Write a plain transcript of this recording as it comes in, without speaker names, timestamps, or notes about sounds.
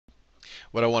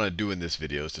what I want to do in this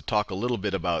video is to talk a little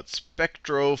bit about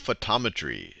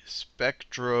spectrophotometry.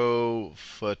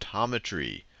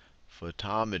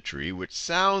 Spectrophotometry, which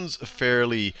sounds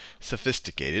fairly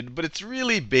sophisticated, but it's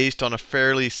really based on a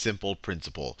fairly simple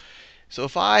principle. So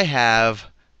if I have,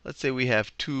 let's say we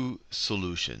have two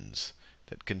solutions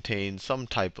that contain some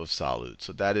type of solute.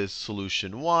 So that is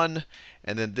solution 1,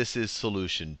 and then this is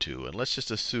solution 2. And let's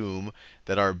just assume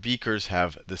that our beakers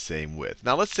have the same width.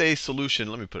 Now let's say solution,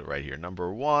 let me put it right here,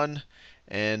 number 1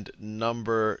 and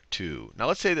number 2. Now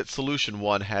let's say that solution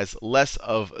 1 has less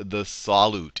of the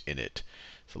solute in it.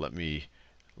 So let me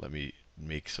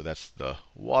make, so that's the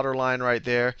water line right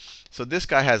there. So this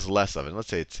guy has less of it. Let's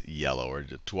say it's yellow, or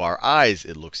to our eyes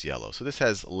it looks yellow. So this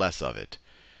has less of it.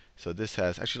 So this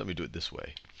has, actually, let me do it this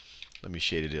way. Let me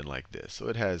shade it in like this. So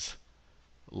it has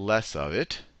less of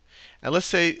it. And let's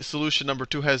say solution number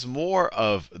 2 has more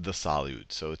of the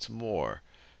solute. So it's more.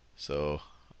 So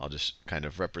I'll just kind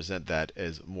of represent that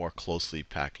as more closely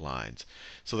packed lines.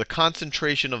 So the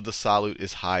concentration of the solute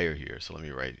is higher here. So let me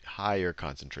write higher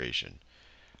concentration.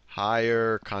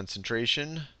 Higher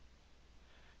concentration.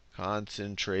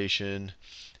 Concentration.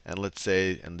 And let's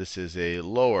say, and this is a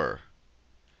lower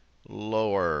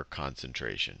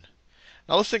concentration.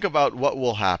 Now let's think about what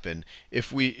will happen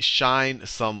if we shine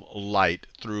some light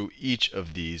through each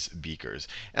of these beakers.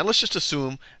 And let's just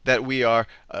assume that we are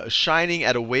shining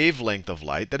at a wavelength of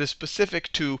light that is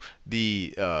specific to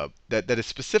the that is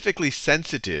specifically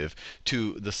sensitive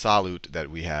to the solute that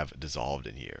we have dissolved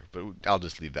in here. But I'll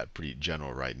just leave that pretty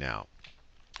general right now.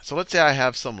 So let's say I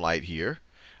have some light here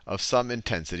of some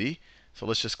intensity. So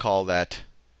let's just call that,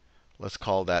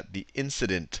 the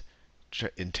incident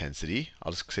intensity.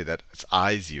 I'll just say that it's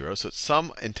I0. So it's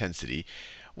some intensity.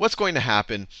 What's going to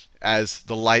happen as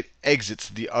the light exits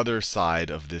the other side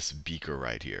of this beaker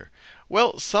right here?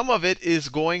 Well, some of it is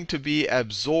going to be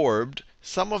absorbed.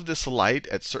 Some of this light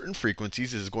at certain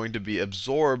frequencies is going to be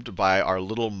absorbed by our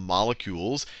little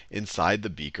molecules inside the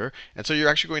beaker. And so you're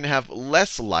actually going to have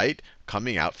less light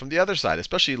coming out from the other side,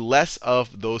 especially less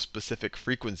of those specific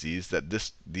frequencies that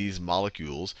these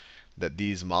molecules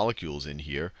in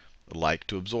here like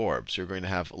to absorb. So you're going to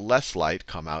have less light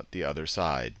come out the other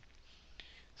side.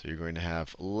 So you're going to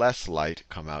have less light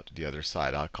come out the other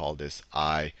side. I'll call this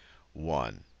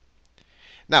I1.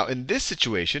 Now, in this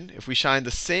situation, if we shine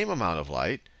the same amount of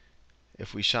light, so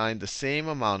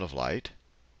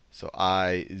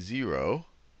I0,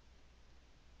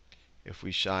 if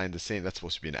we shine the same, that's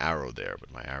supposed to be an arrow there,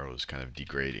 but my arrow is kind of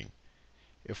degrading.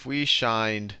 If we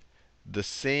shined the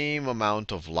same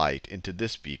amount of light into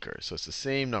this beaker, so it's the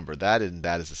same number, that and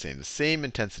that is the same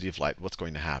intensity of light, what's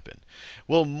going to happen?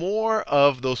 Well, more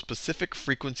of those specific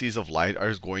frequencies of light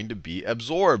are going to be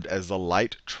absorbed as the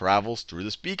light travels through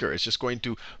this beaker. It's just going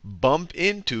to bump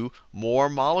into more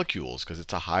molecules because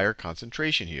it's a higher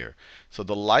concentration here. So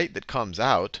the light that comes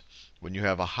out when you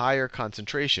have a higher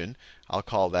concentration, I'll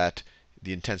call that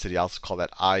the intensity, I'll call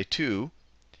that I2.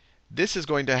 This is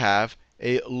going to have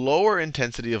a lower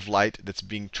intensity of light that's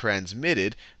being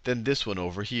transmitted than this one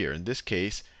over here. In this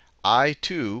case,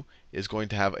 I2 is going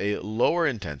to have a lower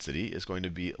intensity, is going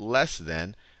to be less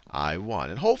than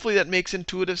I1. And hopefully that makes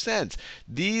intuitive sense.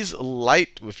 These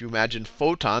light, if you imagine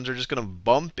photons, are just going to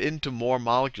bump into more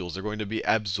molecules. They're going to be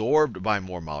absorbed by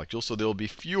more molecules, so there will be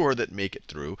fewer that make it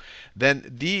through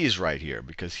than these right here,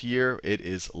 because here it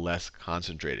is less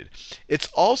concentrated. It's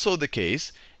also the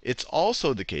case if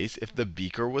the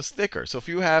beaker was thicker. So if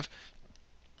you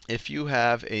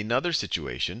have another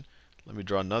situation, let me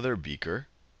draw another beaker.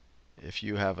 If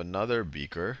you have another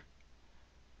beaker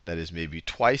that is maybe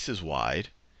twice as wide,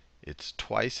 it's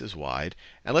twice as wide,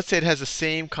 and let's say it has the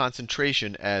same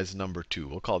concentration as number 2.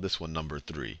 We'll call this one number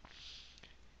 3.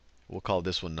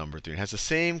 It has the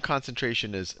same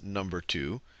concentration as number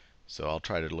 2. So I'll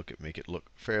try to make it look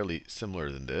fairly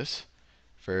similar than this.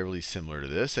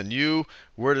 And you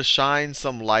were to shine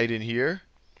some light in here.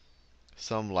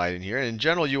 And in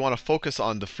general, you want to focus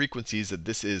on the frequencies that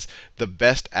this is the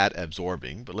best at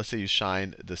absorbing. But let's say you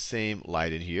shine the same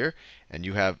light in here, and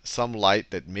you have some light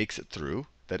that makes it through,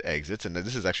 that exits. And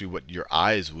this is actually what your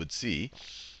eyes would see.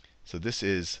 So this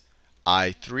is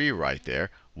I3 right there.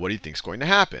 What do you think is going to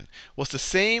happen? Well, it's the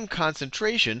same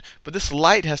concentration, but this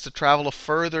light has to travel a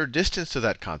further distance to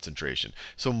that concentration.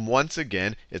 So once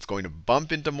again, it's going to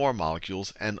bump into more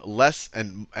molecules, and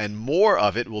more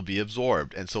of it will be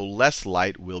absorbed. And so less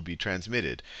light will be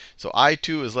transmitted. So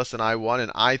I2 is less than I1,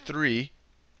 and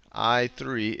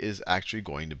I3 is actually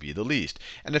going to be the least.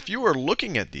 And if you were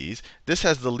looking at these, this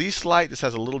has the least light. This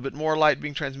has a little bit more light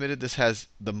being transmitted. This has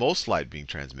the most light being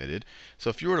transmitted. So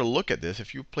if you were to look at this,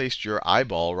 if you placed your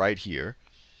eyeball right here,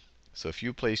 So if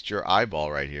you placed your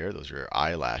eyeball right here, those are your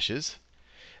eyelashes.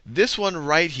 This one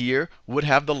right here would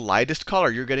have the lightest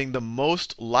color. You're getting the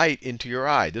most light into your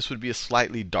eye. This would be a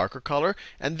slightly darker color,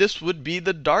 and this would be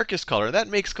the darkest color. That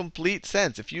makes complete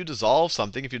sense. If you dissolve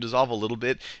something, if you dissolve a little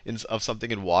bit of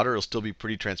something in water, it'll still be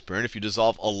pretty transparent. If you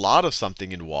dissolve a lot of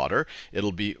something in water,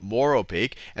 it'll be more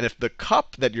opaque. And if the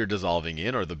cup that you're dissolving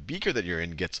in, or the beaker that you're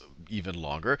in, gets even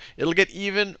longer, it'll get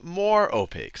even more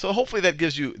opaque. So hopefully that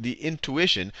gives you the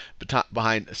intuition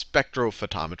behind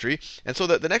spectrophotometry. And so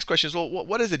the next question is, well,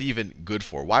 what is it even good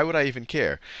for? Why would I even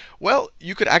care? Well,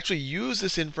 you could actually use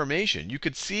this information. You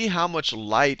could see how much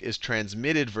light is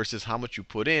transmitted versus how much you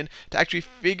put in to actually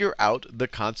figure out the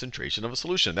concentration of a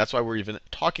solution. That's why we're even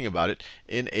talking about it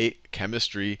in a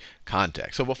chemistry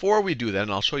context. So before we do that,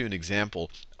 and I'll show you an example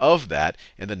of that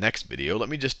in the next video, let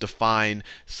me just define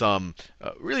some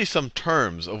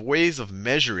terms of ways of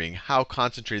measuring how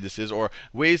concentrated this is, or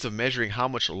ways of measuring how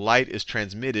much light is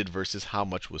transmitted versus how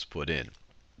much was put in.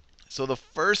 So the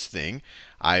first thing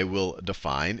I will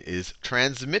define is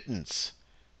transmittance.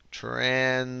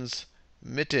 Transmittance.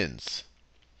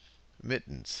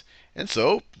 And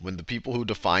so when the people who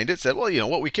defined it said, well,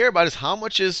 what we care about is how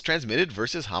much is transmitted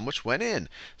versus how much went in.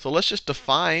 So let's just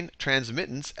define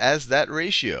transmittance as that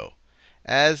ratio.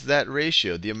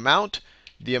 The amount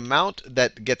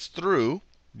that gets through,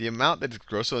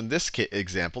 so in this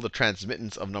example, the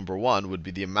transmittance of number 1 would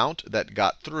be the amount that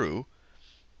got through,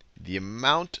 over the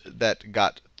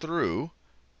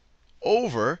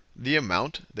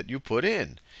amount that you put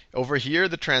in. Over here,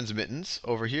 the transmittance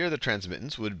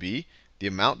would be the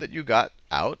amount that you got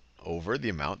out over the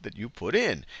amount that you put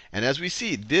in. And as we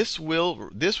see, this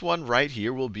one right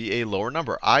here will be a lower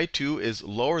number. I2 is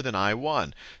lower than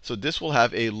I1. So this will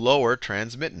have a lower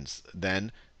transmittance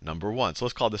than number 1. So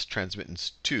let's call this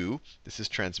transmittance 2. This is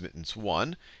transmittance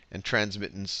 1. And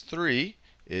transmittance 3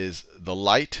 is the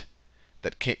light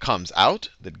that comes out,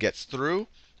 that gets through,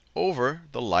 over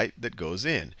the light that goes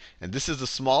in. And this is the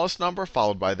smallest number,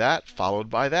 followed by that, followed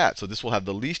by that. So this will have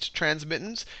the least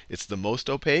transmittance. It's the most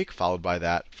opaque, followed by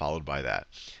that, followed by that.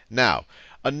 Now,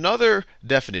 another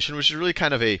definition, which is really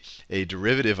kind of a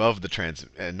derivative of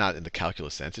the not in the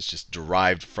calculus sense, it's just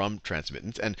derived from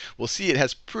transmittance, and we'll see it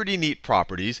has pretty neat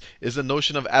properties, is the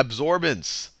notion of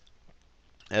absorbance.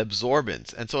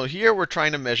 And so here we're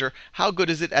trying to measure how good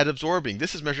is it at absorbing.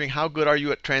 This is measuring how good are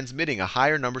you at transmitting. A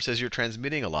higher number says you're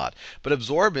transmitting a lot. But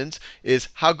absorbance is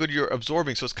how good you're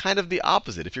absorbing. So it's kind of the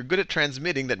opposite. If you're good at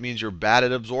transmitting, that means you're bad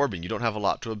at absorbing. You don't have a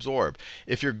lot to absorb.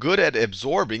 If you're good at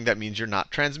absorbing, that means you're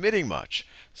not transmitting much.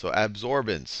 So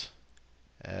absorbance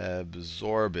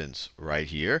right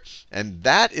here. And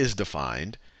that is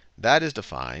defined,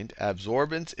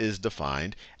 absorbance is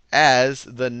defined as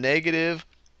the negative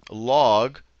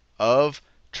log of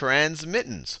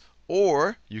transmittance.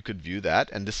 Or you could view that,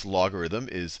 and this logarithm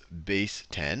is base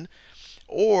 10.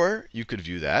 Or you could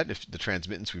view that, if the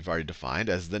transmittance we've already defined,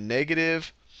 as the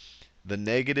negative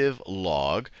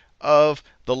log of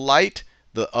the light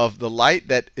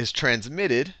that is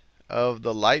transmitted, over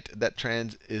the light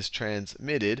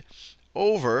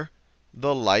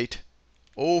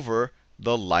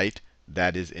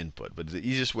that is input. But the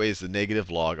easiest way is the negative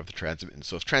log of the transmittance.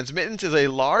 So if transmittance is a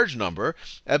large number,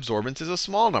 absorbance is a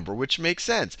small number, which makes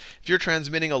sense. If you're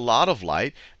transmitting a lot of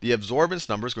light, the absorbance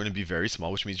number is going to be very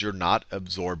small, which means you're not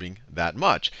absorbing that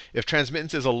much. If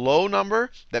transmittance is a low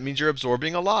number, that means you're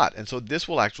absorbing a lot. And so this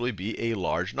will actually be a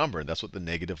large number, and that's what the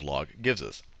negative log gives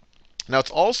us. Now,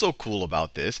 what's also cool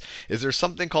about this is there's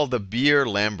something called the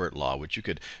Beer-Lambert law, which you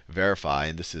could verify,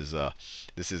 and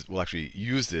we'll actually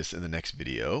use this in the next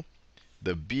video.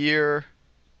 The Beer-Lambert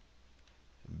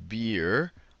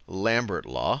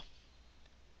law.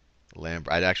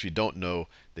 I actually don't know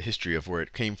the history of where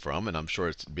it came from, and I'm sure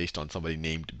it's based on somebody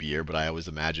named Beer, but I always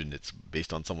imagine it's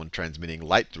based on someone transmitting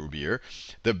light through beer.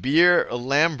 The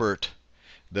Beer-Lambert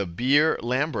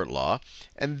law,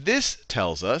 and this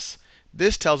tells us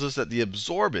that the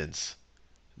absorbance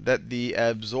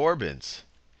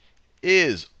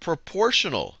is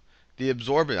proportional.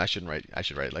 I should write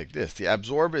it like this. The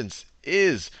absorbance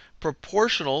is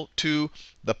proportional to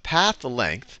the path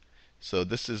length. So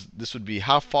this would be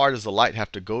how far does the light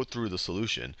have to go through the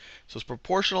solution. So it's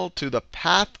proportional to the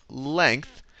path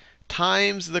length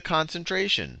times the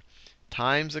concentration.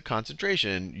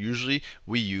 Usually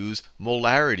we use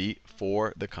molarity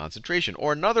for the concentration.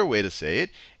 Or another way to say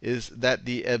it is that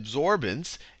the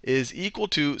absorbance is equal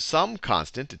to some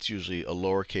constant. It's usually a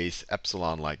lowercase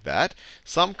epsilon like that.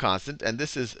 Some constant, and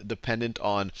this is dependent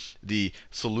on the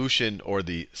solution or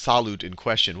the solute in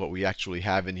question, what we actually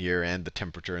have in here, and the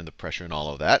temperature and the pressure and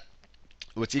all of that.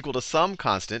 What's equal to some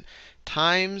constant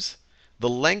times the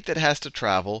length it has to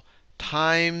travel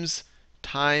times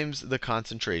the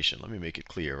concentration. Let me make it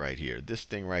clear right here. This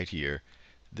thing right here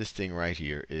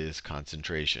is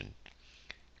concentration.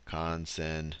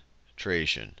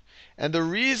 Concentration. And the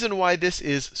reason why this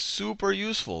is super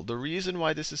useful,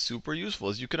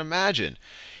 is you can imagine,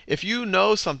 if you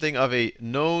know something of a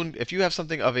known, if you have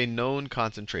something of a known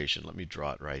concentration, let me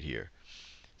draw it right here.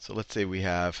 So let's say we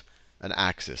have an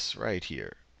axis right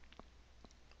here.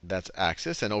 That's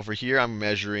axis, and over here I'm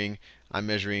measuring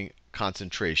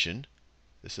concentration.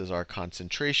 This is our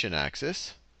concentration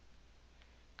axis.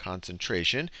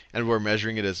 Concentration, and we're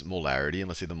measuring it as molarity. And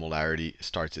let's say the molarity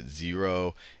starts at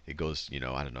 0. It goes, I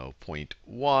don't know, 0.1,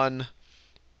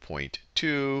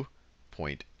 0.2,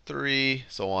 0.3,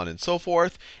 so on and so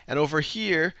forth. And over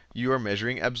here, you are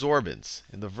measuring absorbance.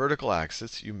 In the vertical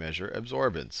axis, you measure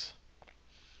absorbance.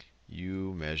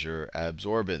 You measure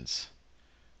absorbance.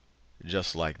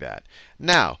 Just like that.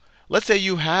 Now, let's say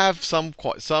you have some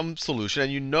solution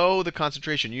and you know the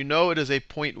concentration. You know it is a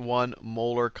 0.1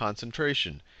 molar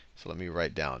concentration. So let me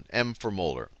write down M for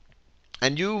molar.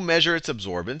 And you measure its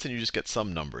absorbance, and you just get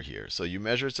some number here. So you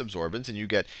measure its absorbance, and you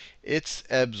get its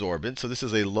absorbance. So this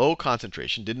is a low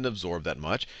concentration, didn't absorb that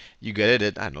much. You get it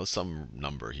at, I don't know, some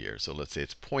number here. So let's say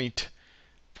it's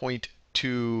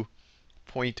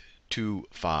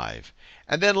 0.25.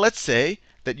 And then let's say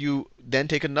that you then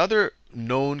take another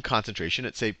known concentration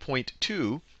at, say,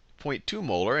 0.2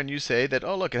 molar, and you say that,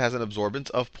 oh, look, it has an absorbance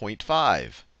of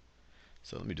 0.5.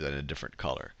 So let me do that in a different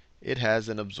color. It has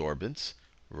an absorbance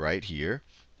right here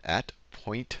at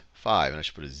 0.5. And I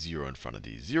should put a 0 in front of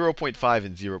these. 0.5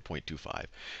 and 0.25.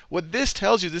 What this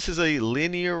tells you, this is a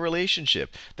linear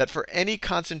relationship. That for any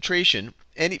concentration,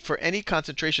 the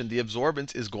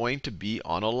absorbance is going to be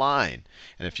on a line.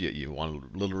 And if you want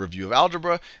a little review of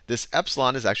algebra, this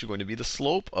epsilon is actually going to be the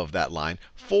slope of that line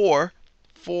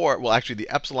well, actually, the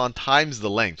epsilon times the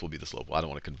length will be the slope. Well, I don't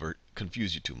want to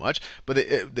confuse you too much. But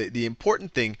the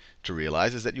important thing to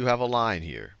realize is that you have a line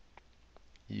here.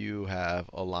 You have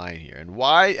a line here. And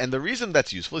why? And the reason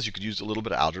that's useful is you could use a little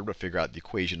bit of algebra to figure out the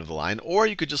equation of the line. Or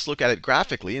you could just look at it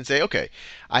graphically and say, OK,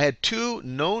 I had two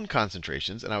known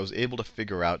concentrations, and I was able to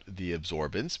figure out the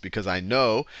absorbance because I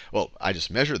know, well, I just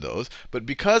measured those. But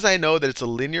because I know that it's a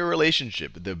linear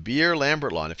relationship, the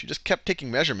Beer-Lambert law, and if you just kept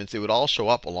taking measurements, they would all show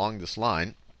up along this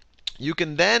line. You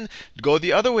can then go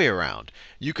the other way around.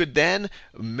 You could then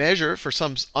measure for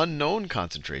some unknown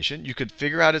concentration. You could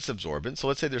figure out its absorbance. So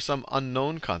let's say there's some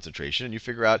unknown concentration, and you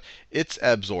figure out its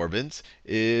absorbance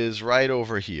is right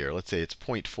over here. Let's say it's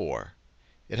 0.4.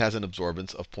 It has an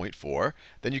absorbance of 0.4.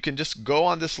 Then you can just go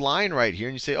on this line right here,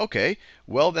 and you say, OK,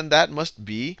 well, then that must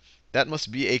be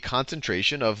a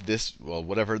concentration of this, well,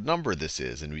 whatever number this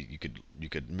is. And you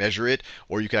could measure it,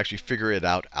 or you could actually figure it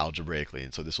out algebraically.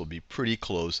 And so this will be pretty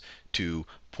close to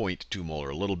 0.2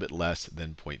 molar, a little bit less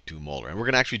than 0.2 molar. And we're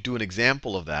going to actually do an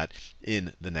example of that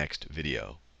in the next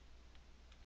video.